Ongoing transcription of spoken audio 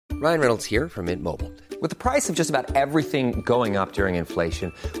Ryan Reynolds here from Mint Mobile. With the price of just about everything going up during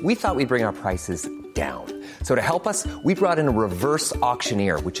inflation, we thought we'd bring our prices down. So to help us, we brought in a reverse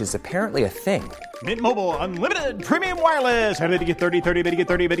auctioneer, which is apparently a thing. Mint Mobile Unlimited Premium Wireless. How to get 30, 30, bit to get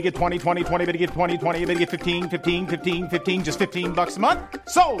 30, bit to get 20, 20, 20, bit to get 20, 20, bit to get 15, 15, 15, 15, just $15 a month?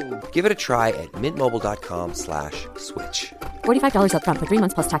 Sold! Give it a try at mintmobile.com/switch. $45 up front for 3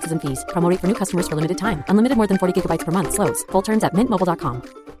 months plus taxes and fees. Promo rate for new customers for limited time. Unlimited more than 40 gigabytes per month. Slows full terms at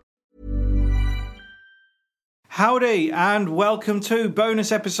mintmobile.com. Howdy and welcome to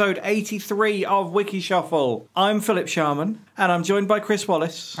bonus episode 83 of Wiki Shuffle. I'm Philip Sharman and I'm joined by Chris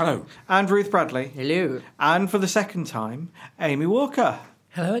Wallace. Hello. And Ruth Bradley. Hello. And for the second time, Amy Walker.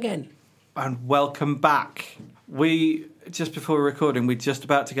 Hello again. And welcome back. Just before we're recording, we're just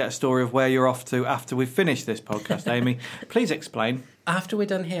about to get a story of where you're off to after we've finished this podcast. Amy, please explain. After we're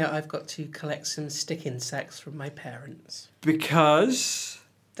done here, I've got to collect some stick insects from my parents. Because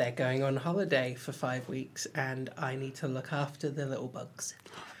they're going on holiday for 5 weeks and I need to look after the little bugs.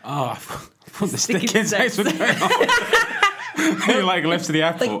 Oh, I thought the stick insects were going on. You're like left to the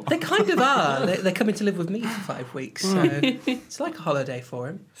airport. They kind of are. They're coming to live with me for 5 weeks, so it's like a holiday for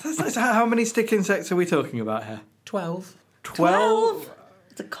them. So how many stick insects are we talking about here? 12. 12?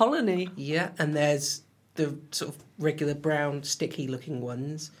 It's a colony. Yeah, and there's the sort of regular brown, sticky-looking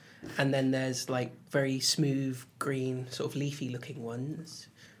ones, and then there's like very smooth, green, sort of leafy-looking ones.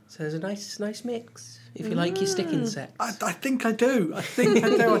 So there's a nice mix, if you like your stick insects. I think I do. I think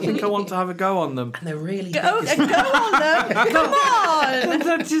I want to have a go on them. And they're really Go on them. Come on.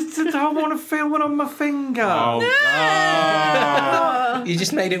 I want to feel one on my finger. Oh. You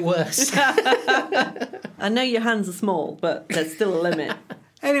just made it worse. I know your hands are small, but there's still a limit.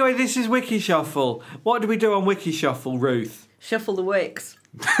 Anyway, this is Wiki Shuffle. What do we do on Wiki Shuffle, Ruth? Shuffle the wicks.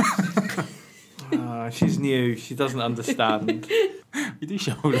 She's new. She doesn't understand. You do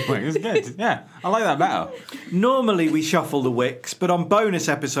shuffle the wicks. It's good. Yeah, I like that better. Normally we shuffle the wicks, but on bonus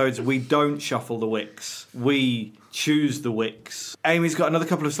episodes we don't shuffle the wicks. We choose the wicks. Amy's got another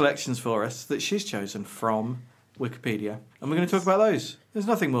couple of selections for us that she's chosen from Wikipedia, and we're going to talk about those. There's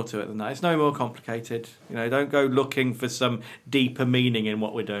nothing more to it than that. It's no more complicated. Don't go looking for some deeper meaning in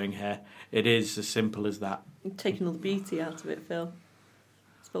what we're doing here. It is as simple as that. You've taken all the beauty out of it, Phil.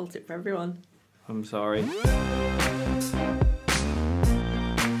 Spoilt it for everyone. I'm sorry.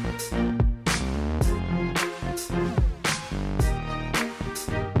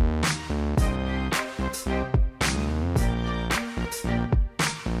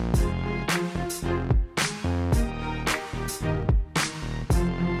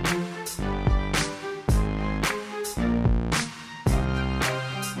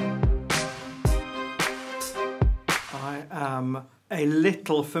 I am a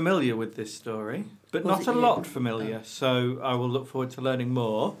little familiar with this story, but not a lot familiar, so I will look forward to learning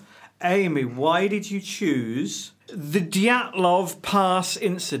more. Amy, why did you choose the Dyatlov Pass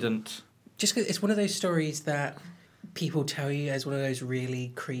incident? Just 'cause it's one of those stories that people tell you as one of those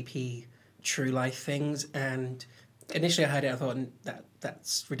really creepy true life things, and initially I heard it, I thought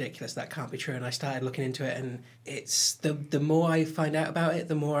that's ridiculous, that can't be true, and I started looking into it, and it's the more I find out about it,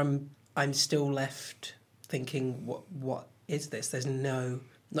 the more I'm still left thinking, what is this? There's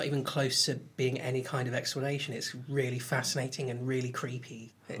not even close to being any kind of explanation. It's really fascinating and really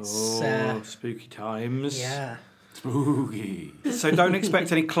creepy. It's spooky times. Yeah. Spooky. So don't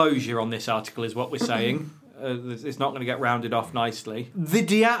expect any closure on this article, is what we're saying. It's not going to get rounded off nicely. The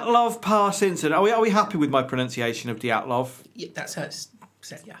Dyatlov Pass incident. Are we happy with my pronunciation of Dyatlov? Yeah, that's how it's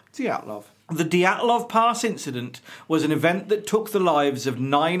said, yeah. Dyatlov. The Dyatlov Pass incident was an event that took the lives of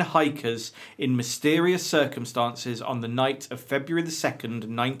 9 hikers in mysterious circumstances on the night of February the 2nd,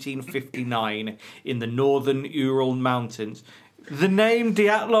 1959, in the northern Ural Mountains. The name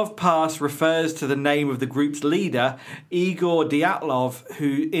Dyatlov Pass refers to the name of the group's leader, Igor Dyatlov,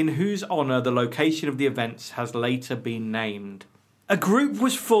 in whose honour the location of the events has later been named. A group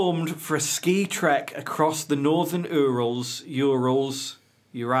was formed for a ski trek across the northern Urals.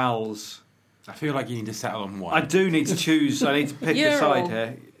 I feel like you need to settle on one. I do need to choose. I need to pick a side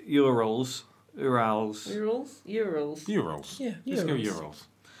here. Urals. Urals? Urals. Yeah, Let's go Urals.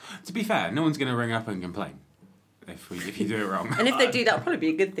 To be fair, no one's going to ring up and complain if you do it wrong. And if they do, that'll probably be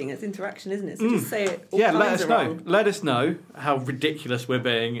a good thing. It's interaction, isn't it? So just say it all Yeah, let kinds us of know. wrong. Let us know how ridiculous we're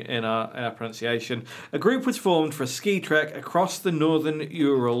being in our pronunciation. A group was formed for a ski trek across the northern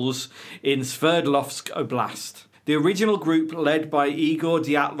Urals in Sverdlovsk Oblast. The original group, led by Igor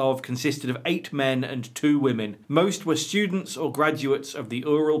Dyatlov, consisted of 8 men and 2 women. Most were students or graduates of the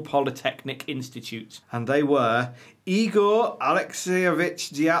Ural Polytechnic Institute. And they were Igor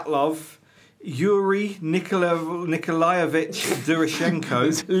Alexeyevich Dyatlov, Yuri Nikolaevich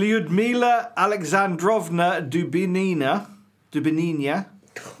Durashenko, Lyudmila Alexandrovna Dubinina.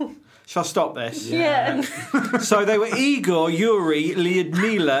 Shall I stop this? Yeah. So they were Igor, Yuri,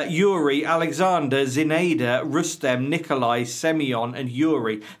 Lyudmila, Yuri, Alexander, Zinaida, Rustem, Nikolai, Semyon, and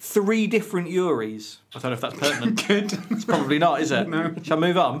Yuri. 3 different Yuris. I don't know if that's pertinent. Good. It's probably not, is it? No. Shall I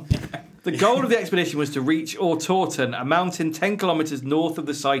move on? The goal of the expedition was to reach Ortorton, a mountain 10 kilometres north of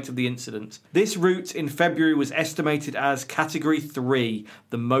the site of the incident. This route in February was estimated as Category 3,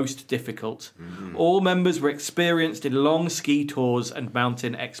 the most difficult. All members were experienced in long ski tours and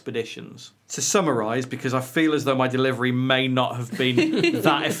mountain expeditions. To summarise, because I feel as though my delivery may not have been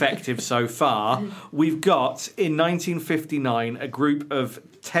that effective so far, we've got, in 1959, a group of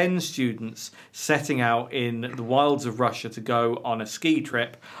 10 students setting out in the wilds of Russia to go on a ski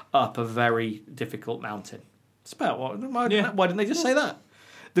trip up a very difficult mountain. It's about what? Why didn't they just say that?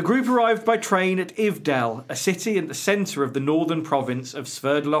 The group arrived by train at Ivdel, a city in the centre of the northern province of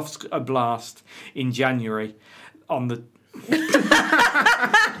Sverdlovsk Oblast, in January. On the...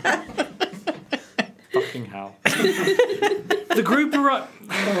 Fucking hell. The group arrived...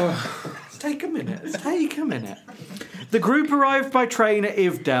 Take a minute. The group arrived by train at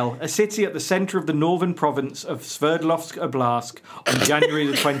Ivdel, a city at the centre of the northern province of Sverdlovsk Oblast, on January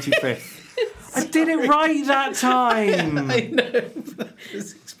the 25th. I did it right that time. I know. I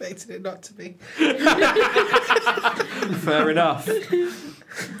was expecting it not to be. Fair enough.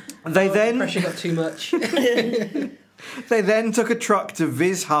 They then... Pressure got too much. They then took a truck to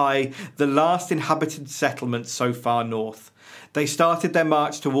Vizhai, the last inhabited settlement so far north. They started their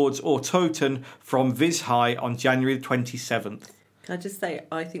march towards Ortoten from Vizhai on January 27th. Can I just say,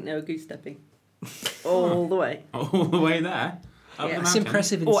 I think they were goose-stepping. All the way. All the way there? Up the Yeah. It's mountain?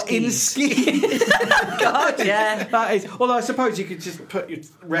 impressive in Or skis. in ski. God, yeah. That is. Although I suppose you could just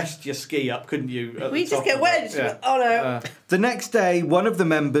rest your ski up, couldn't you? at We the just top get of wedged. it? Yeah. Oh, no. The next day, one of the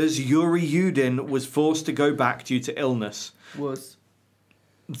members, Yuri Yudin, was forced to go back due to illness. Was.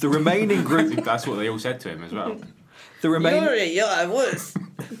 The remaining I group. think that's what they all said to him as well. The remaining. Yuri, yeah, I was.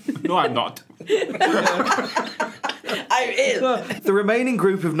 No, I'm not. I'm ill. The remaining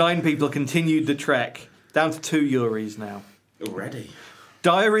group of 9 people continued the trek, down to 2 Yuris now. Already?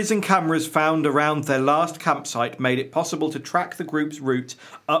 Diaries and cameras found around their last campsite made it possible to track the group's route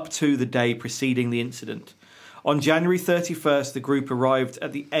up to the day preceding the incident. On January 31st, the group arrived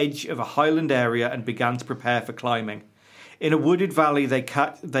at the edge of a highland area and began to prepare for climbing. In a wooded valley, they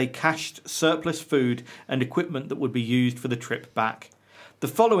cached surplus food and equipment that would be used for the trip back. The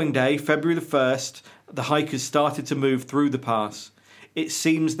following day, February the 1st, the hikers started to move through the pass. It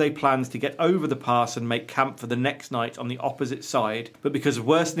seems they planned to get over the pass and make camp for the next night on the opposite side, but because of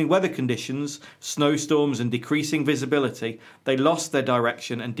worsening weather conditions, snowstorms and decreasing visibility, they lost their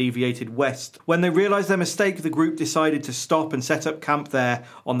direction and deviated west. When they realised their mistake, the group decided to stop and set up camp there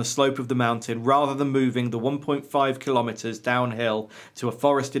on the slope of the mountain, rather than moving the 1.5 kilometres downhill to a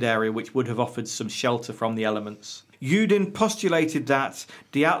forested area which would have offered some shelter from the elements. Yudin postulated that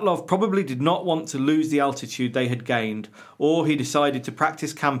Dyatlov probably did not want to lose the altitude they had gained, or he decided to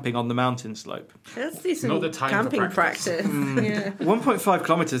practice camping on the mountain slope. Let's do some Not the time for camping practice. practice. Yeah. 1.5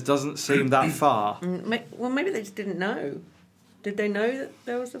 kilometres doesn't seem that far. Well, maybe they just didn't know. Did they know that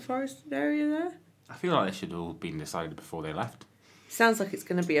there was a forested area there? I feel like they should have all been decided before they left. Sounds like it's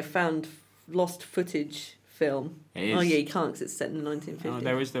going to be a found lost footage film. It is. Oh yeah, you can't because it's set in the 1950s. Oh,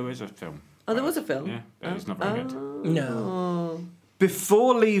 there is a film. Oh, there was a film? Yeah, but it's not very good. No. Oh.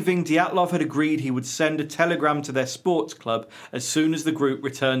 Before leaving, Dyatlov had agreed he would send a telegram to their sports club as soon as the group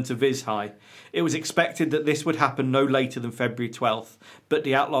returned to Vizhai. It was expected that this would happen no later than February 12th, but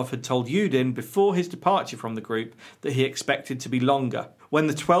Dyatlov had told Yudin before his departure from the group that he expected to be longer. When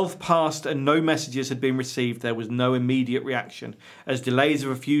the 12th passed and no messages had been received, there was no immediate reaction, as delays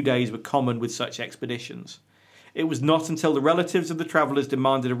of a few days were common with such expeditions. It was not until the relatives of the travellers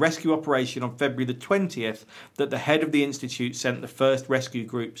demanded a rescue operation on February the 20th that the head of the institute sent the first rescue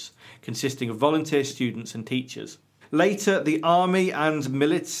groups, consisting of volunteer students and teachers. Later, the army and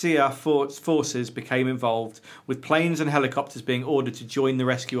militia forces became involved, with planes and helicopters being ordered to join the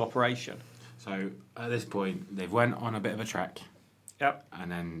rescue operation. So at this point, they've went on a bit of a trek. Yep. And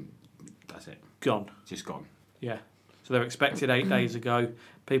then that's it. Gone. Just gone. Yeah. So they're expected 8 days ago.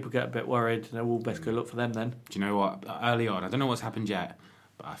 People get a bit worried, and we'll best go look for them then. Do you know what? Early on, I don't know what's happened yet,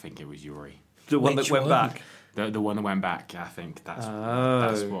 but I think it was Yuri. The one that Which went one? back. The one that went back, I think that's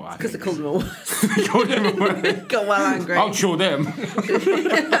what I Because they think. called them all. They called him away. Got well angry. I'll show them.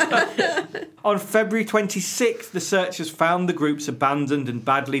 On February 26th, the searchers found the group's abandoned and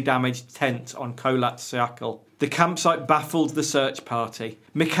badly damaged tent on Kholat Syakhl. The campsite baffled the search party.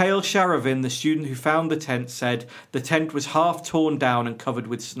 Mikhail Sharavin, the student who found the tent, said the tent was half torn down and covered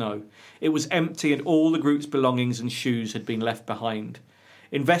with snow. It was empty and all the group's belongings and shoes had been left behind.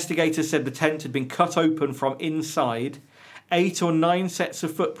 Investigators said the tent had been cut open from inside. 8 or 9 sets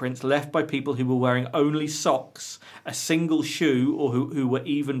of footprints left by people who were wearing only socks, a single shoe, or who were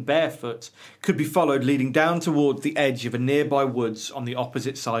even barefoot, could be followed leading down towards the edge of a nearby woods on the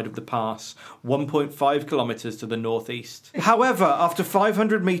opposite side of the pass, 1.5 kilometres to the northeast. However, after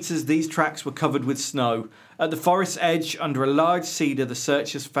 500 metres, these tracks were covered with snow. At the forest's edge, under a large cedar, the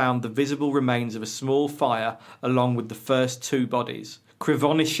searchers found the visible remains of a small fire along with the first 2 bodies,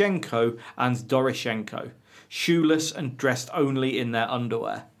 Krivonishenko and Doroshenko, shoeless and dressed only in their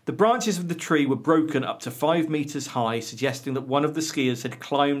underwear. The branches of the tree were broken up to 5 metres high, suggesting that one of the skiers had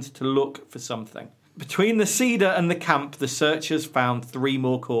climbed to look for something. Between the cedar and the camp, the searchers found 3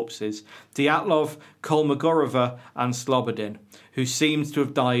 more corpses, Dyatlov, Kolmogorova and Slobodin, who seemed to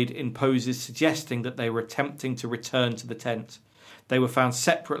have died in poses suggesting that they were attempting to return to the tent. They were found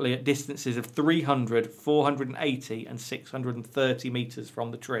separately at distances of 300, 480 and 630 metres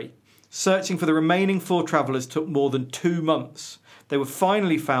from the tree. Searching for the remaining 4 travellers took more than 2 months. They were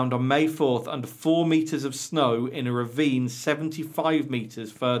finally found on May 4th under 4 metres of snow in a ravine 75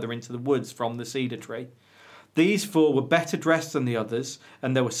 metres further into the woods from the cedar tree. These 4 were better dressed than the others,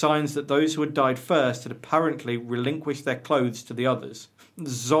 and there were signs that those who had died first had apparently relinquished their clothes to the others.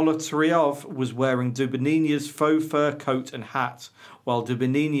 Zolotaryov was wearing Dubinina's faux fur coat and hat, while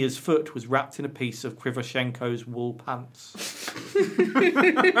Dubinina's foot was wrapped in a piece of Krivoshenko's wool pants.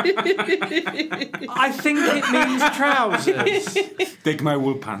 I think it means trousers. Dig my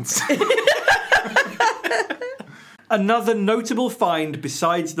wool pants. Another notable find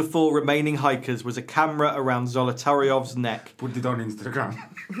besides the 4 remaining hikers was a camera around Zolotaryov's neck. Put it on Instagram.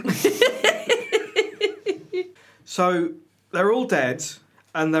 So they're all dead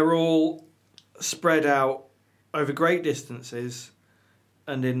and they're all spread out over great distances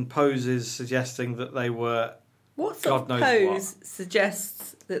and in poses suggesting that they were What sort God of knows pose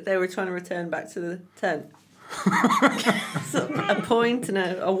suggests that they were trying to return back to the tent? Sort of a point and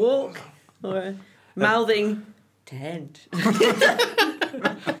a walk? Or a mouthing tent?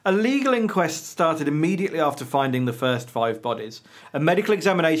 A legal inquest started immediately after finding the first 5 bodies. A medical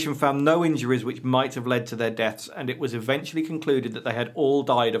examination found no injuries which might have led to their deaths, and it was eventually concluded that they had all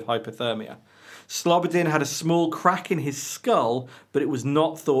died of hypothermia. Slobodin had a small crack in his skull, but it was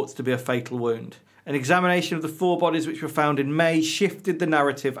not thought to be a fatal wound. An examination of the 4 bodies which were found in May shifted the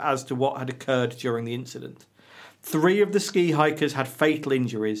narrative as to what had occurred during the incident. 3 of the ski hikers had fatal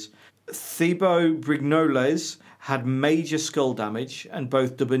injuries. Thibaut Brignoles had major skull damage, and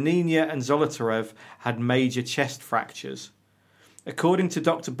both Dubinina and Zolotarev had major chest fractures. According to a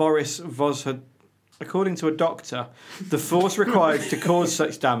doctor, the force required to cause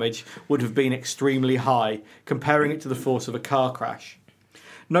such damage would have been extremely high, comparing it to the force of a car crash.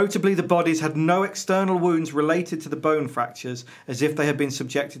 Notably, the bodies had no external wounds related to the bone fractures, as if they had been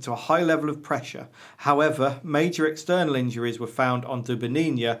subjected to a high level of pressure. However, major external injuries were found on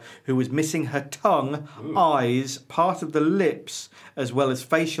Dubinina, who was missing her tongue, eyes, part of the lips, as well as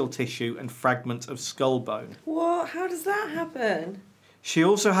facial tissue and fragments of skull bone. What? How does that happen? She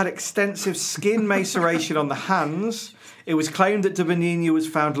also had extensive skin maceration on the hands. It was claimed that Dubinina was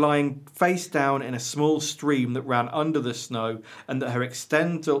found lying face down in a small stream that ran under the snow, and that her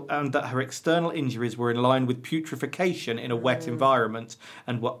external injuries were in line with putrefaction in a wet environment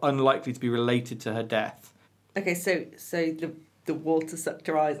and were unlikely to be related to her death. Okay, so the water sucked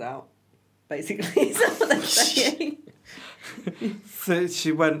her eyes out, basically. Is that what they're saying? So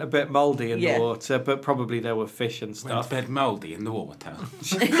she went a bit mouldy in Yeah. the water, but probably there were fish and Went stuff. to bed mouldy in the water.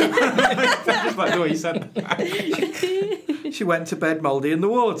 Just like the way you said that. She went to bed mouldy in the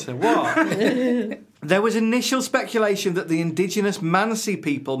water. What? There was initial speculation that the indigenous Mansi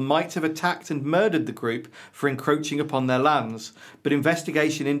people might have attacked and murdered the group for encroaching upon their lands, but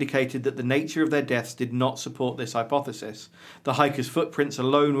investigation indicated that the nature of their deaths did not support this hypothesis. The hikers' footprints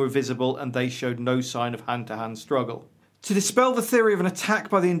alone were visible, and they showed no sign of hand-to-hand struggle. To dispel the theory of an attack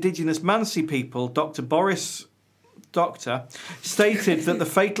by the indigenous Mansi people, Dr. stated that the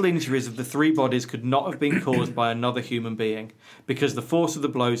fatal injuries of the 3 bodies could not have been caused by another human being, because the force of the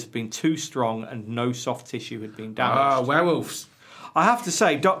blows had been too strong and no soft tissue had been damaged. Werewolves. I have to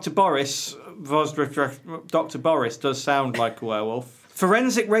say, Dr. Boris does sound like a werewolf.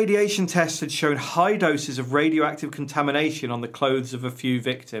 Forensic radiation tests had shown high doses of radioactive contamination on the clothes of a few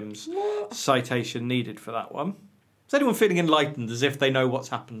victims. What? Citation needed for that one. Is anyone feeling enlightened as if they know what's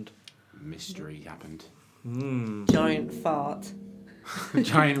happened? Mystery happened. Giant fart.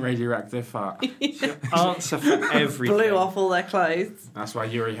 Giant radioactive fart. Answer for everything. Blew off all their clothes. That's why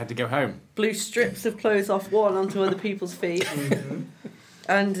Yuri had to go home. Blew strips of clothes off one onto other people's feet.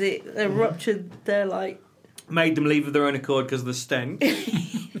 And it ruptured their, like... Made them leave of their own accord because of the stench.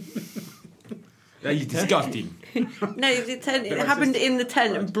 That is disgusting. No, it happened in the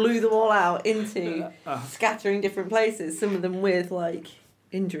tent and blew them all out into scattering different places, some of them with, like,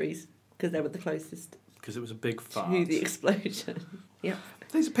 injuries, because they were the closest Because it was a big fart. to the explosion. Yep.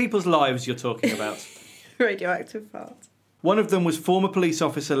 These are people's lives you're talking about. Radioactive fart. One of them was former police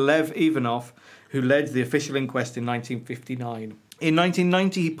officer Lev Ivanov, who led the official inquest in 1959. In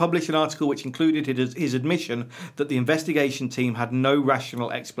 1990, he published an article which included his admission that the investigation team had no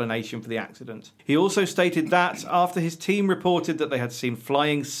rational explanation for the accident. He also stated that, after his team reported that they had seen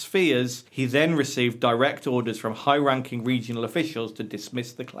flying spheres, he then received direct orders from high-ranking regional officials to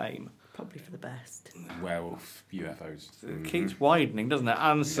dismiss the claim. Probably for the best. Werewolf UFOs. It keeps widening, doesn't it?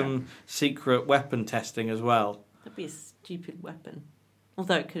 And some secret weapon testing as well. That'd be a stupid weapon.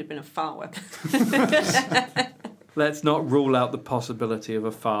 Although it could have been a fart weapon. Let's not rule out the possibility of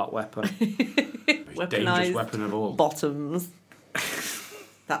a fart weapon. Most dangerous weapon of all. Bottoms.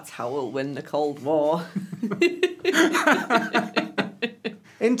 That's how we'll win the Cold War.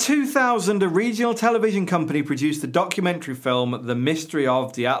 In 2000, a regional television company produced the documentary film The Mystery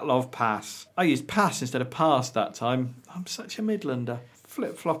of Dyatlov Pass. I used pass instead of pass that time. I'm such a Midlander.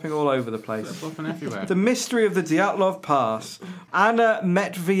 Flip-flopping all over the place. Flip-flopping everywhere. The Mystery of the Dyatlov Pass. Anna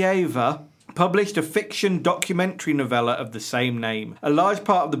Matveeva published a fiction documentary novella of the same name. A large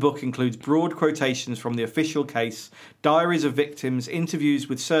part of the book includes broad quotations from the official case, diaries of victims, interviews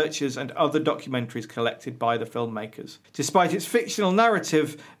with searchers, and other documentaries collected by the filmmakers. Despite its fictional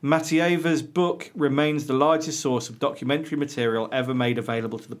narrative, Matveeva's book remains the largest source of documentary material ever made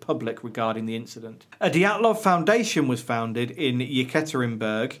available to the public regarding the incident. A Dyatlov Foundation was founded in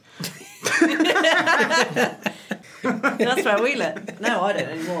Yekaterinburg. That's where we live. No, I don't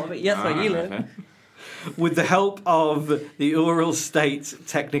anymore, but that's where you live. Okay. With the help of the Ural State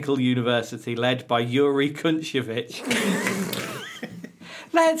Technical University, led by Yuri Kunchevich.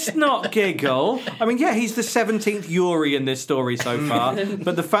 Let's not giggle. I mean, yeah, he's the 17th Yuri in this story so far,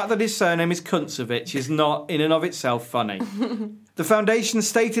 but the fact that his surname is Kuntsevich is not, in and of itself, funny. The Foundation's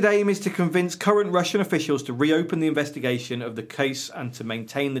stated aim is to convince current Russian officials to reopen the investigation of the case and to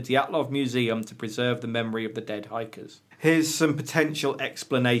maintain the Dyatlov Museum to preserve the memory of the dead hikers. Here's some potential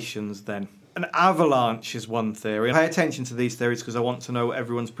explanations, then. An avalanche is one theory. Pay attention to these theories because I want to know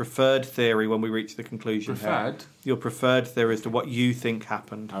everyone's preferred theory when we reach the conclusion. Preferred? Here. Your preferred theory as to what you think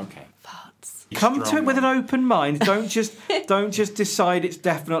happened. Okay. Farts. Come to it with an open mind. Don't just decide it's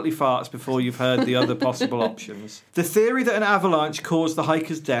definitely farts before you've heard the other possible options. The theory that an avalanche caused the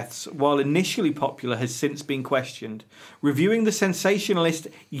hikers' deaths, while initially popular, has since been questioned. Reviewing the sensationalist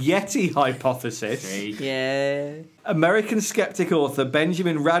Yeti hypothesis, Yeah. American skeptic author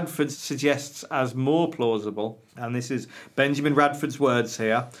Benjamin Radford suggests as more plausible, and this is Benjamin Radford's words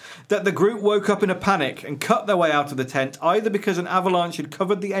here, that the group woke up in a panic and cut their way out of the tent, either because an avalanche had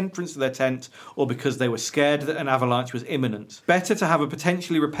covered the entrance to their tent or because they were scared that an avalanche was imminent. Better to have a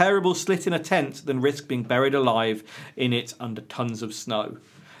potentially repairable slit in a tent than risk being buried alive in it under tons of snow.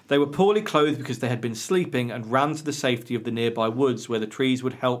 They were poorly clothed because they had been sleeping and ran to the safety of the nearby woods where the trees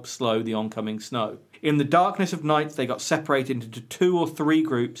would help slow the oncoming snow. In the darkness of night, they got separated into 2 or 3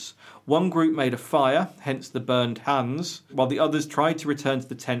 groups. One group made a fire, hence the burned hands, while the others tried to return to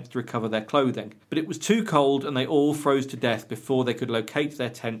the tent to recover their clothing. But it was too cold and they all froze to death before they could locate their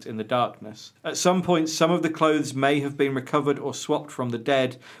tent in the darkness. At some point, some of the clothes may have been recovered or swapped from the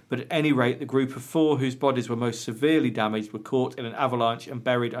dead, but at any rate, the group of 4 whose bodies were most severely damaged were caught in an avalanche and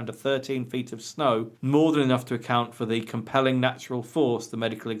buried under 13 feet of snow, more than enough to account for the compelling natural force the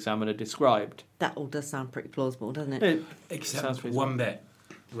medical examiner described. That all does sound pretty plausible, doesn't it? Except Sounds reasonable. one bit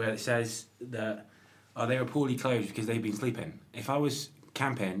where it says that they were poorly clothed because they'd been sleeping. If I was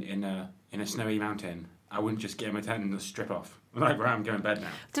camping in a snowy mountain, I wouldn't just get in my tent and just strip off. Like, right, I'm going to bed now.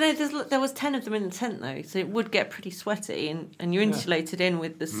 I don't know, there was 10 of them in the tent though, so it would get pretty sweaty and you're insulated in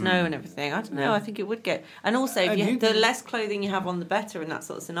with the snow and everything. I don't know, I think it would get... And also, the less clothing you have on, the better in that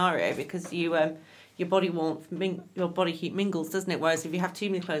sort of scenario, because your body your body heat mingles, doesn't it? Whereas if you have too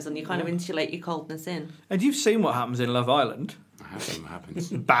many clothes on, you kind of insulate your coldness in. And you've seen what happens in Love Island. I have seen what happens.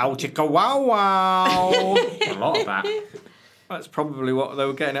 Bow chicka wow wow. A lot of that. That's probably what they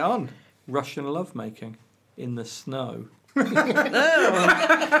were getting it on. Russian lovemaking in the snow. That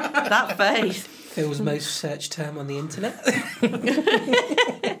face. Phil's most searched term on the internet.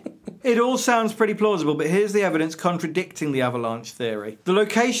 It all sounds pretty plausible, but here's the evidence contradicting the avalanche theory. The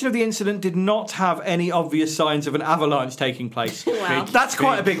location of the incident did not have any obvious signs of an avalanche taking place. Wow. That's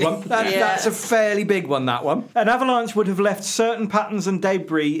quite a big one. That's a fairly big one, that one. An avalanche would have left certain patterns and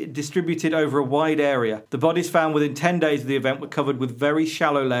debris distributed over a wide area. The bodies found within 10 days of the event were covered with very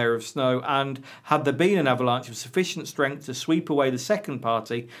shallow layer of snow, and had there been an avalanche of sufficient strength to sweep away the second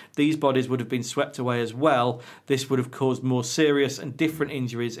party, these bodies would have been swept away as well. This would have caused more serious and different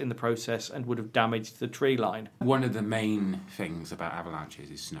injuries in the process and would have damaged the tree line. One of the main things about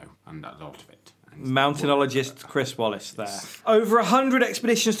avalanches is snow, and a lot of it. Mountainologist Chris Wallace there. Over 100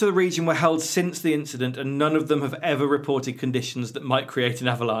 expeditions to the region were held since the incident, and none of them have ever reported conditions that might create an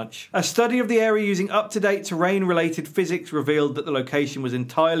avalanche. A study of the area using up-to-date terrain-related physics revealed that the location was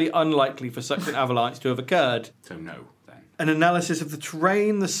entirely unlikely for such an avalanche to have occurred. So no. An analysis of the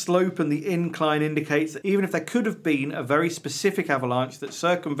terrain, the slope and the incline indicates that even if there could have been a very specific avalanche that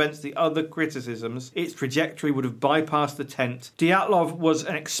circumvents the other criticisms, its trajectory would have bypassed the tent. Dyatlov was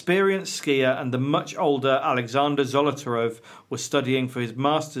an experienced skier, and the much older Alexander Zolotarov was studying for his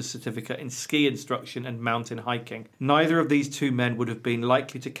master's certificate in ski instruction and mountain hiking. Neither of these two men would have been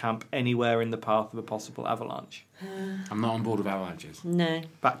likely to camp anywhere in the path of a possible avalanche. I'm not on board with avalanches. No.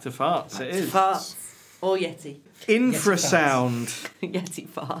 Back to farts, it is. Farts. Or Yeti. Infrasound. Yeti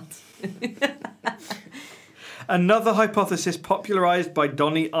farts. Another hypothesis popularised by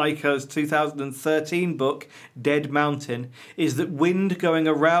Donnie Eicher's 2013 book, Dead Mountain, is that wind going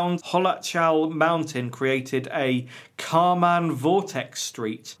around Holachal Mountain created a Kármán vortex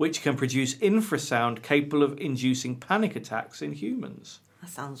street, which can produce infrasound capable of inducing panic attacks in humans. That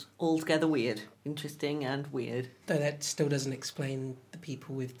sounds altogether weird. Interesting and weird. Though that still doesn't explain the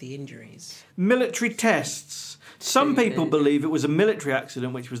people with the injuries. Military tests. Some people believe it was a military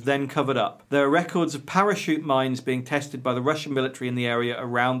accident which was then covered up. There are records of parachute mines being tested by the Russian military in the area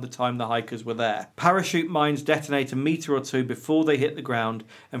around the time the hikers were there. Parachute mines detonate a metre or two before they hit the ground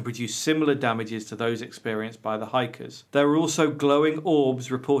and produce similar damages to those experienced by the hikers. There are also glowing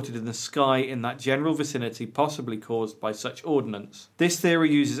orbs reported in the sky in that general vicinity, possibly caused by such ordnance. This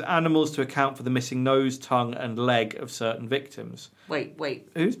theory uses animals to account for the missing nose, tongue and leg of certain victims. Wait.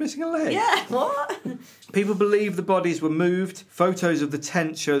 Who's missing a leg? Yeah, what? People believe the bodies were moved. Photos of the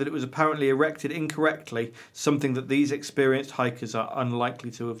tent show that it was apparently erected incorrectly, something that these experienced hikers are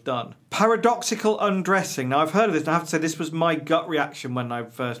unlikely to have done. Paradoxical undressing. Now, I've heard of this, and I have to say this was my gut reaction when I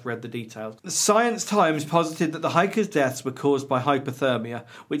first read the details. The Science Times posited that the hikers' deaths were caused by hypothermia,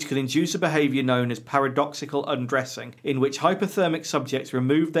 which could induce a behaviour known as paradoxical undressing, in which hypothermic subjects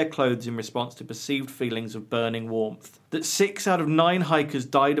removed their clothes in response to perceived feelings of burning warmth. That 6 out of 9 hikers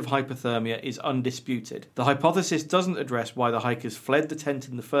died of hypothermia is undisputed. The hypothesis doesn't address why the hikers fled the tent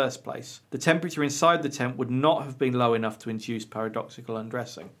in the first place. The temperature inside the tent would not have been low enough to induce paradoxical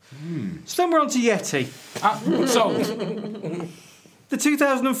undressing. So then we're on to Yeti. Sold. The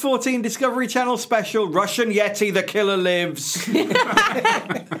 2014 Discovery Channel special, Russian Yeti, The Killer Lives,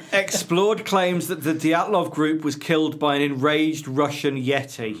 explored claims that the Dyatlov group was killed by an enraged Russian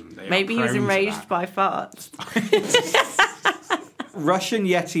Yeti. Maybe he was enraged by farts. Russian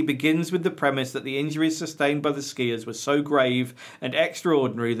Yeti begins with the premise that the injuries sustained by the skiers were so grave and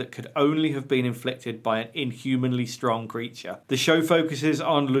extraordinary that could only have been inflicted by an inhumanly strong creature. The show focuses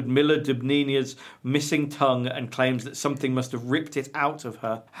on Ludmila Dubnina's missing tongue and claims that something must have ripped it out of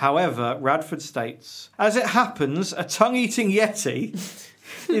her. However, Radford states, as it happens, a tongue-eating Yeti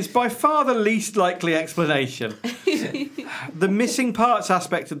is by far the least likely explanation. The missing parts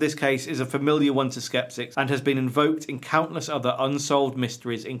aspect of this case is a familiar one to skeptics and has been invoked in countless other unsolved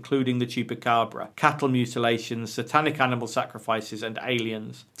mysteries, including the Chupacabra, cattle mutilations, satanic animal sacrifices, and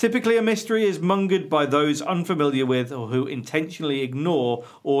aliens. Typically, a mystery is mungered by those unfamiliar with or who intentionally ignore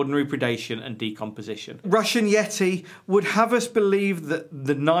ordinary predation and decomposition. Russian Yeti would have us believe that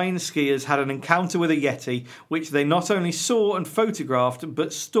the 9 skiers had an encounter with a Yeti, which they not only saw and photographed,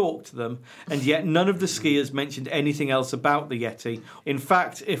 but stalked them, and yet none of the skiers mentioned anything else about the Yeti. In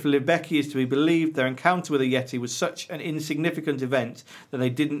fact, if Libecki is to be believed, their encounter with a Yeti was such an insignificant event that they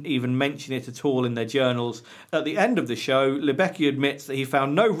didn't even mention it at all in their journals. At the end of the show, Libecki admits that he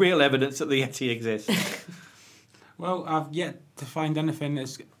found no real evidence that the Yeti exists. Well, I've yet to find anything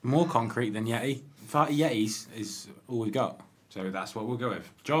that's more concrete than Yeti. Yetis is all we've got, so that's what we'll go with.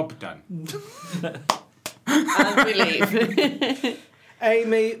 Job done. And we leave.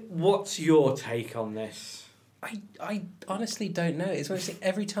 Amy, what's your take on this? I honestly don't know. It's honestly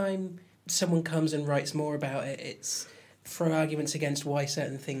every time someone comes and writes more about it, it's throw arguments against why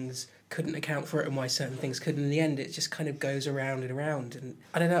certain things couldn't account for it and why certain things could. In the end, it just kind of goes around and around. And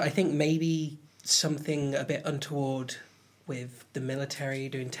I don't know, I think maybe something a bit untoward with the military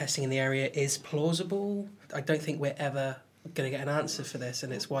doing testing in the area is plausible. I don't think we're ever going to get an answer for this,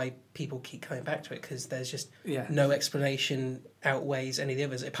 and it's why people keep coming back to it, because there's just no explanation outweighs any of the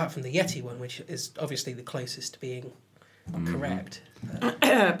others, apart from the Yeti one, which is obviously the closest to being correct.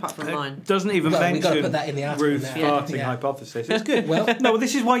 Apart from mine. Doesn't even mention put that in the Ruth's farting hypothesis. It's good. Well,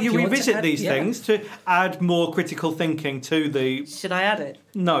 this is why you revisit these things, to add more critical thinking to the... Should I add it?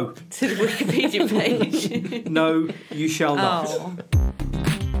 No. To the Wikipedia page? No, you shall not. Oh.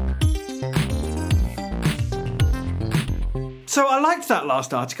 So I liked that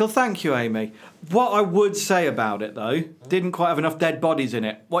last article. Thank you, Amy. What I would say about it, though, didn't quite have enough dead bodies in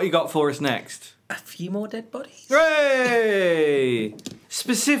it. What you got for us next? A few more dead bodies? Hooray!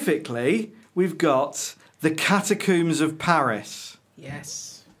 Specifically, we've got the Catacombs of Paris.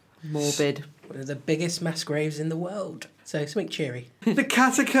 Yes. Morbid. One of the biggest mass graves in the world. So something cheery. The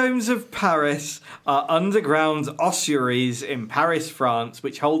Catacombs of Paris are underground ossuaries in Paris, France,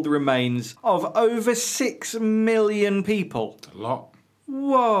 which hold the remains of over 6 million people. A lot.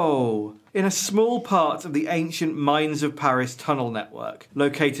 Whoa! In a small part of the ancient Mines of Paris tunnel network,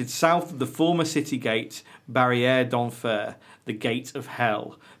 located south of the former city gate, Barrière d'Enfer, the Gate of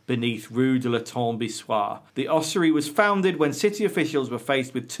Hell, beneath Rue de la Tombe Bissoire. The ossuary was founded when city officials were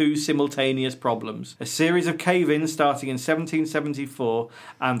faced with two simultaneous problems: a series of cave-ins starting in 1774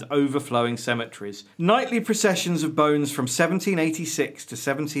 and overflowing cemeteries. Nightly processions of bones from 1786 to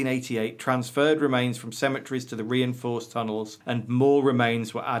 1788 transferred remains from cemeteries to the reinforced tunnels, and more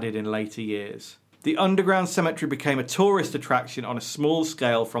remains were added in later years. The underground cemetery became a tourist attraction on a small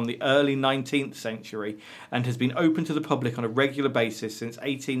scale from the early 19th century and has been open to the public on a regular basis since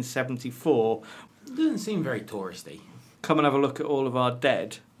 1874. It doesn't seem very touristy. Come and have a look at all of our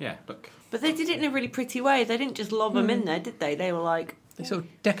dead. Yeah, look. But they did it in a really pretty way. They didn't just lob them in there, did they? They were like... They sort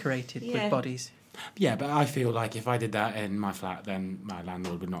of decorated with bodies. Yeah, but I feel like if I did that in my flat, then my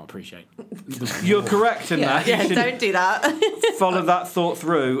landlord would not appreciate. You're correct in that. Yeah, You should don't do that. follow that thought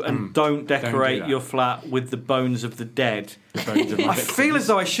through and don't decorate your flat with the bones of the dead. I feel as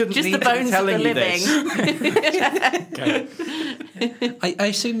though I shouldn't Just need the to bones be telling of the you living. this. I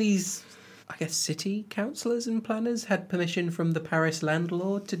assume these, I guess, city councillors and planners had permission from the Paris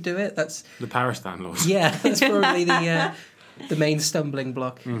landlord to do it. That's The Paris landlord. Yeah, that's probably the main stumbling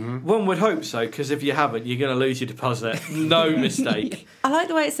block. One would hope so, because if you haven't, you're going to lose your deposit. No mistake. I like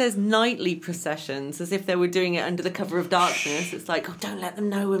the way it says nightly processions, as if they were doing it under the cover of darkness. It's like, oh, don't let them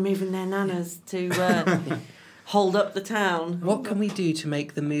know we're moving their nanas to hold up the town. What can we do to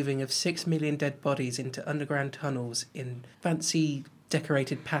make the moving of 6 million dead bodies into underground tunnels in fancy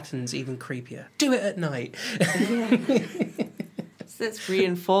decorated patterns even creepier? Do it at night. Let's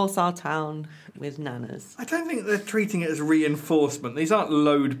reinforce our town with nanas. I don't think they're treating it as reinforcement. These aren't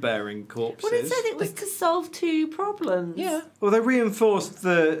load-bearing corpses. Well, it said it was to solve two problems. Yeah. Well, they reinforced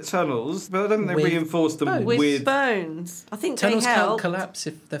the tunnels, but I don't think they With reinforced them With bones. I think tunnels they can't helped. collapse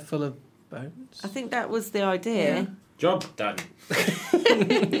if they're full of bones. I think that was the idea. Yeah. Job done.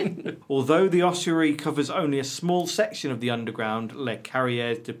 Although the ossuary covers only a small section of the underground Les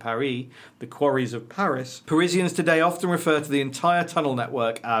Carrières de Paris, the quarries of Paris, Parisians today often refer to the entire tunnel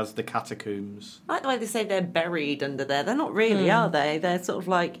network as the catacombs. I like the way they say they're buried under there. They're not really, are they? They're sort of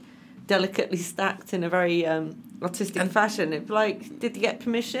like delicately stacked in a very artistic fashion. It's like, did you get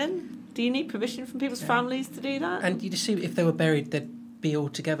permission? Do you need permission from people's families to do that? And you'd assume if they were buried, they'd be all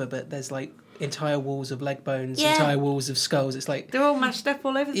together, but there's like entire walls of leg bones, Yeah. entire walls of skulls. It's like... They're all mashed up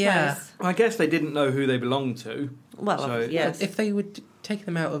all over the Yeah. place. I guess they didn't know who they belonged to. Well, So- yes. If they would take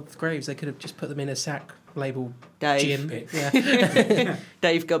them out of graves, they could have just put them in a sack labelled Dave. Jim. Yeah.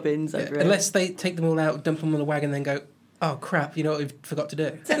 Dave Gubbins over it. Unless they take them all out, dump them on a wagon, then go, oh crap, you know what we forgot to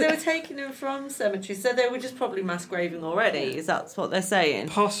do? So they were taking them from cemeteries, so they were just probably mass graving already. Is that what they're saying?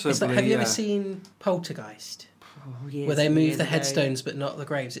 Possibly, It's like, have you yeah. ever seen Poltergeist? Years Where they and move years the ago. headstones but not the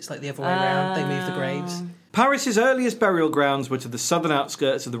graves. It's like the other way around. They move the graves. Paris's earliest burial grounds were to the southern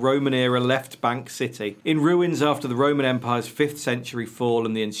outskirts of the Roman-era left bank city, in ruins after the Roman Empire's 5th century fall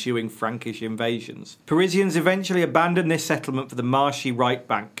and the ensuing Frankish invasions. Parisians eventually abandoned this settlement for the marshy right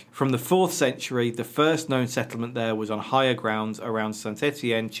bank. From the 4th century, the first known settlement there was on higher grounds around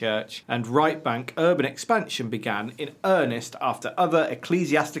Saint-Étienne Church, and right bank urban expansion began in earnest after other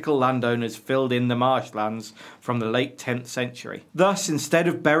ecclesiastical landowners filled in the marshlands from the late 10th century. Thus, instead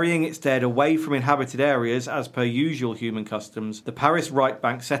of burying its dead away from inhabited areas, as per usual human customs, the Paris right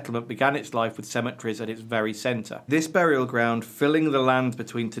bank settlement began its life with cemeteries at its very centre. This burial ground, filling the land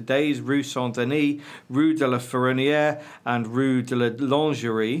between today's Rue Saint-Denis, Rue de la Ferronnière and Rue de la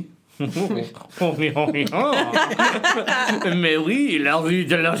Longerie, Mais oui, la rue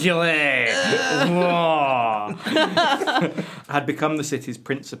de Lingerie had become the city's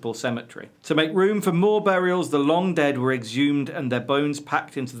principal cemetery. To make room for more burials, the long dead were exhumed and their bones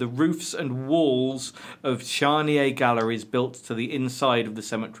packed into the roofs and walls of charnier galleries built to the inside of the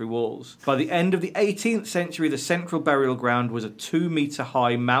cemetery walls. By the end of the 18th century, the central burial ground was a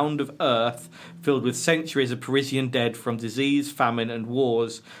 2-metre-high mound of earth filled with centuries of Parisian dead from disease, famine and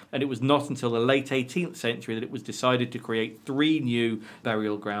wars, and it was not until the late 18th century that it was decided to create 3 new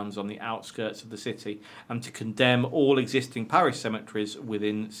burial grounds on the outskirts of the city and to condemn all existing parish cemeteries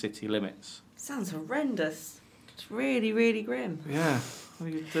within city limits. Sounds horrendous. It's really, really grim. Yeah,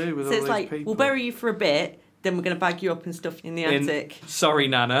 what do you do with all So these it's like, people? we'll bury you for a bit, then we're going to bag you up and stuff you in the attic. Sorry,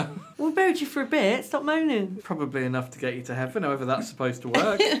 Nana. We buried you for a bit, stop moaning. Probably enough to get you to heaven, however that's supposed to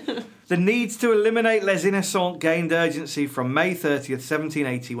work. The needs to eliminate Les Innocents gained urgency from May 30th,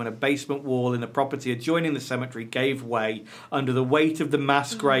 1780, when a basement wall in the property adjoining the cemetery gave way under the weight of the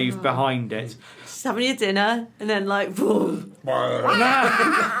mass grave behind it. Just having your dinner, and then like, boom.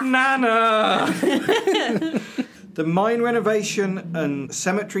 Nana! The mine renovation and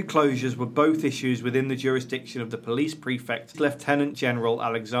cemetery closures were both issues within the jurisdiction of the police prefect, Lieutenant General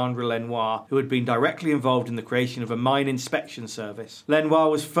Alexandre Lenoir, who had been directly involved in the creation of a mine inspection service. Lenoir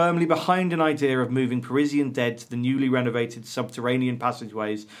was firmly behind an idea of moving Parisian dead to the newly renovated subterranean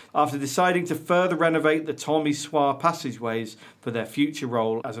passageways after deciding to further renovate the Tomissoir passageways for their future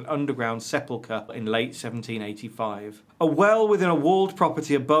role as an underground sepulchre in late 1785. A well within a walled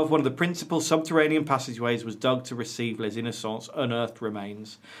property above one of the principal subterranean passageways was dug to receive Les Innocents' unearthed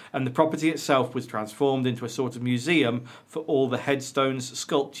remains, and the property itself was transformed into a sort of museum for all the headstones,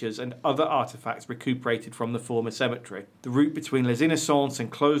 sculptures and other artefacts recuperated from the former cemetery. The route between Les Innocents and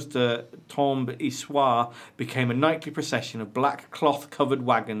Clos de Tombe Issoire became a nightly procession of black cloth-covered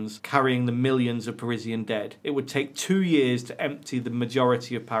wagons carrying the millions of Parisian dead. It would take 2 years to empty the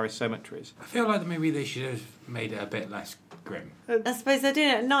majority of Paris cemeteries. I feel like maybe they should have made it a bit less grim. I suppose they're doing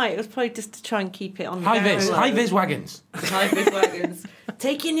it at night. It was probably just to try and keep it on the High-vis wagons. High-vis wagons.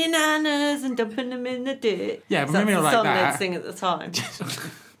 Taking your nanas and dumping them in the ditch. Yeah, but That's maybe not the like song that. they'd sing at the time.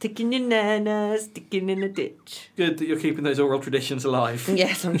 Taking your nanas, sticking in a ditch. Good that you're keeping those oral traditions alive.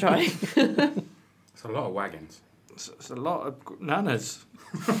 Yes, I'm trying. It's a lot of wagons. It's a lot of nanas.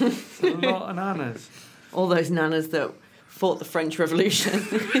 It's a lot of nanas. All those nanas that fought the French Revolution.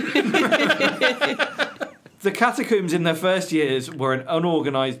 The catacombs in their first years were an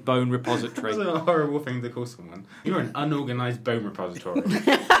unorganised bone repository. That's a horrible thing to call someone. You're an unorganised bone repository.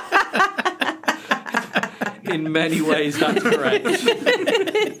 In many ways, that's correct.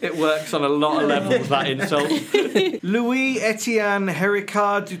 It works on a lot of levels, that insult. Louis-Étienne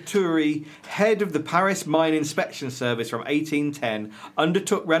Héricard Dutouri, head of the Paris Mine Inspection Service from 1810,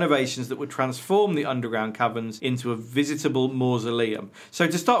 undertook renovations that would transform the underground caverns into a visitable mausoleum. So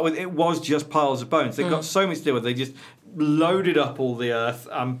to start with, it was just piles of bones. They got so much to do with it, they just loaded up all the earth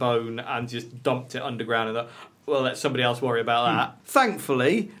and bone and just dumped it underground and thought, well, let somebody else worry about that.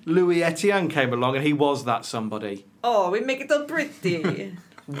 Thankfully, Louis Etienne came along and he was that somebody. Oh, we make it all pretty.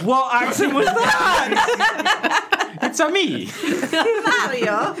 What accent was that? It's a me.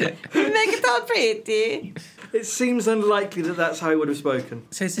 Mario, we make it all pretty. It seems unlikely that that's how he would have spoken.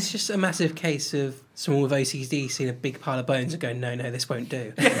 So is this just a massive case of someone with OCD seeing a big pile of bones and going, no, this won't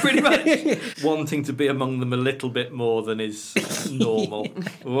do? Pretty much. Wanting to be among them a little bit more than is normal.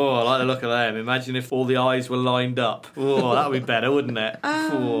 Oh, I like the look of them. Imagine if all the eyes were lined up. Oh, that would be better, wouldn't it?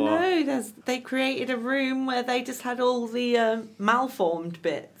 No, they created a room where they just had all the malformed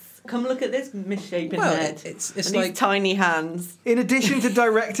bits. Come look at this misshapen head. It's and like these tiny hands. In addition to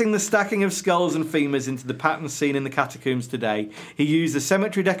directing the stacking of skulls and femurs into the patterns seen in the catacombs today, he used the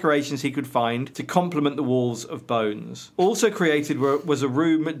cemetery decorations he could find to complement the walls of bones. Also created was a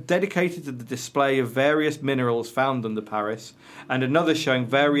room dedicated to the display of various minerals found under Paris, and another showing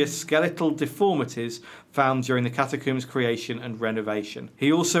various skeletal deformities found during the catacombs' creation and renovation.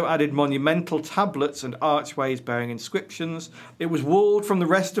 He also added monumental tablets and archways bearing inscriptions. It was walled from the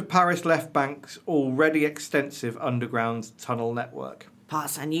rest of Paris left bank's already extensive underground tunnel network.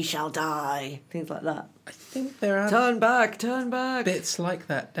 Pass and you shall die. Things like that. I think there are Turn back, turn back. bits like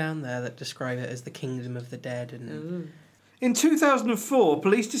that down there that describe it as the kingdom of the dead. And In 2004,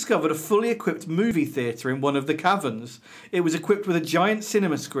 police discovered a fully equipped movie theatre in one of the caverns. It was equipped with a giant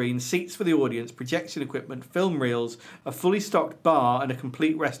cinema screen, seats for the audience, projection equipment, film reels, a fully stocked bar and a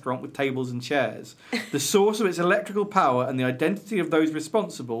complete restaurant with tables and chairs. The source of its electrical power and the identity of those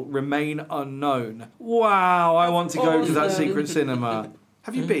responsible remain unknown. Wow, I want to go to that secret cinema.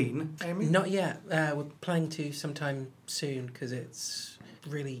 Have you been, Amy? not yet. We're planning to sometime soon because it's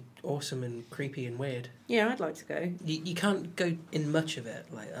really awesome and creepy and weird. Yeah, I'd like to go. You can't go in much of it.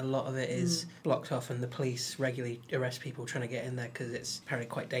 Like, a lot of it is blocked off, and the police regularly arrest people trying to get in there because it's apparently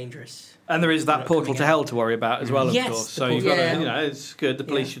quite dangerous. And there is that portal to hell to worry about as well, of Yes, course. the So you've portal got to to, hell. it's good. The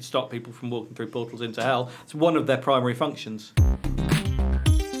police should stop people from walking through portals into hell. It's one of their primary functions.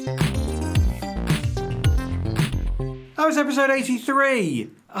 That was episode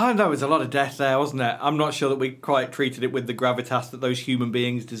 83. Oh, there was a lot of death there, wasn't there? I'm not sure that we quite treated it with the gravitas that those human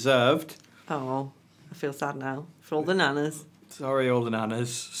beings deserved. Oh, I feel sad now for all the nanas, Sorry, all the nanas.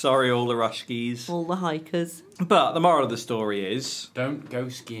 Sorry, all the rushkies. all the hikers. But the moral of the story is... Don't go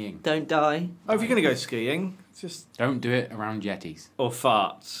skiing. Don't die. Oh, if you're going to go skiing, just... Don't do it around jetties. Or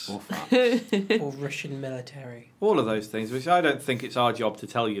farts. Or farts. Or Russian military. All of those things, which I don't think it's our job to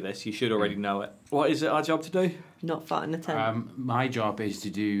tell you this. You should already know it. What is it our job to do? Not fart in a tent. My job is to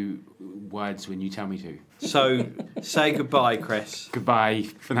do words when you tell me to. So, say goodbye, Chris. Goodbye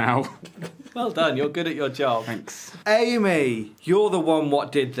for now. Well done, you're good at your job. Thanks. Amy, you're the one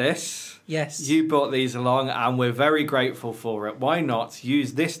what did this. Yes. You brought these along and we're very grateful for it. Why not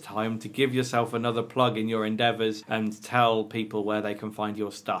use this time to give yourself another plug in your endeavours and tell people where they can find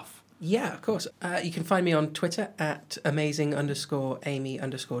your stuff? Yeah, of course. You can find me on Twitter at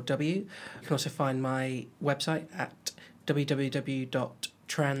amazing_Amy_W. You can also find my website at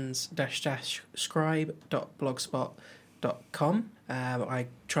www.trans-scribe.blogspot.com. I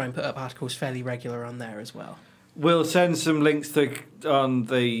try and put up articles fairly regular on there as well. We'll send some links on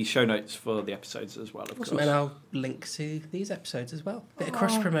the show notes for the episodes as well, of course. And I'll link to these episodes as well. Bit of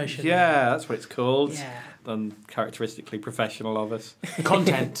cross-promotion. Yeah, that's what it's called. Yeah. Uncharacteristically professional of us.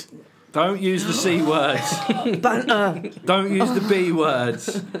 Content. Don't use the C words. Banter. Don't use the B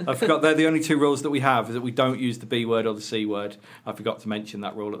words. I forgot they're the only two rules that we have, is that we don't use the B word or the C word. I forgot to mention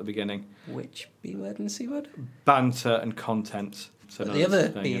that rule at the beginning. Which B word and C word? Banter and content. So The other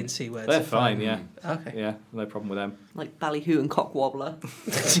B and C words. They're are fine, yeah. Okay. Yeah, no problem with them. Like ballyhoo and cockwobbler.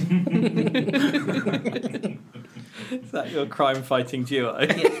 Is that your crime-fighting duo?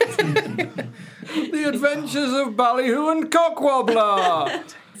 The Adventures of Ballyhoo and Cockwobbler!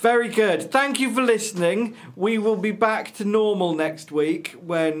 Very good. Thank you for listening. We will be back to normal next week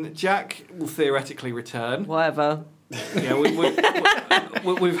when Jack will theoretically return. Whatever. Yeah,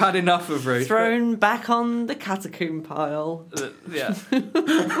 we've had enough of Ruth. Thrown back on the catacomb pile. Yeah.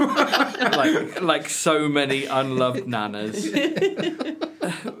 like so many unloved nanas.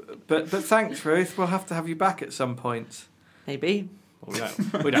 But thanks, Ruth. We'll have to have you back at some point. Maybe. Well,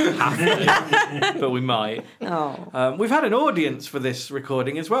 we don't have to, but we might. Oh. We've had an audience for this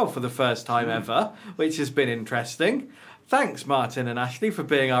recording as well for the first time ever, which has been interesting. Thanks, Martin and Ashley, for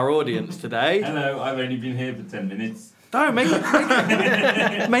being our audience today. Hello, I've only been here for 10 minutes. No, make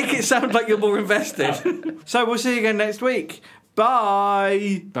it sound like you're more invested. So we'll see you again next week.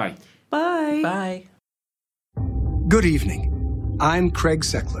 Bye. Bye. Bye. Bye. Good evening. I'm Craig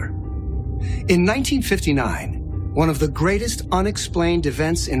Seckler. In 1959, one of the greatest unexplained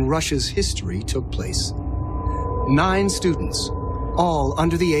events in Russia's history took place. 9 students, all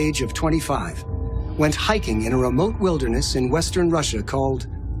under the age of 25, went hiking in a remote wilderness in western Russia called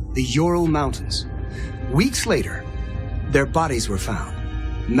the Ural Mountains. Weeks later, their bodies were found,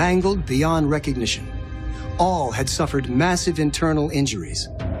 mangled beyond recognition. All had suffered massive internal injuries.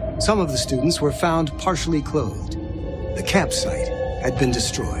 Some of the students were found partially clothed. The campsite had been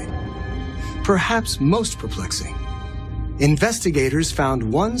destroyed. Perhaps most perplexing, investigators found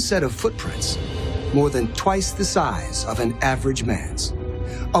one set of footprints, more than twice the size of an average man's.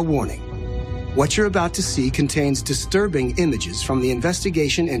 A warning. What you're about to see contains disturbing images from the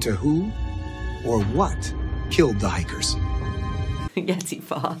investigation into who or what killed the hikers. Yeti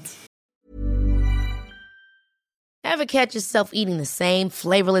fart. Ever catch yourself eating the same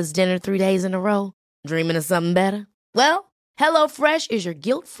flavorless dinner 3 days in a row? Dreaming of something better? Well, HelloFresh is your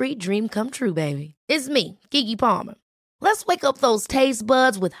guilt-free dream come true, baby. It's me, Keke Palmer. Let's wake up those taste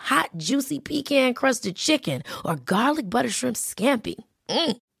buds with hot, juicy pecan-crusted chicken or garlic butter shrimp scampi.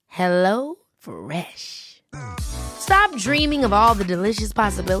 Hello Fresh. Stop dreaming of all the delicious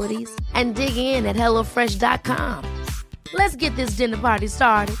possibilities and dig in at HelloFresh.com. Let's get this dinner party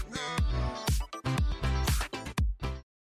started.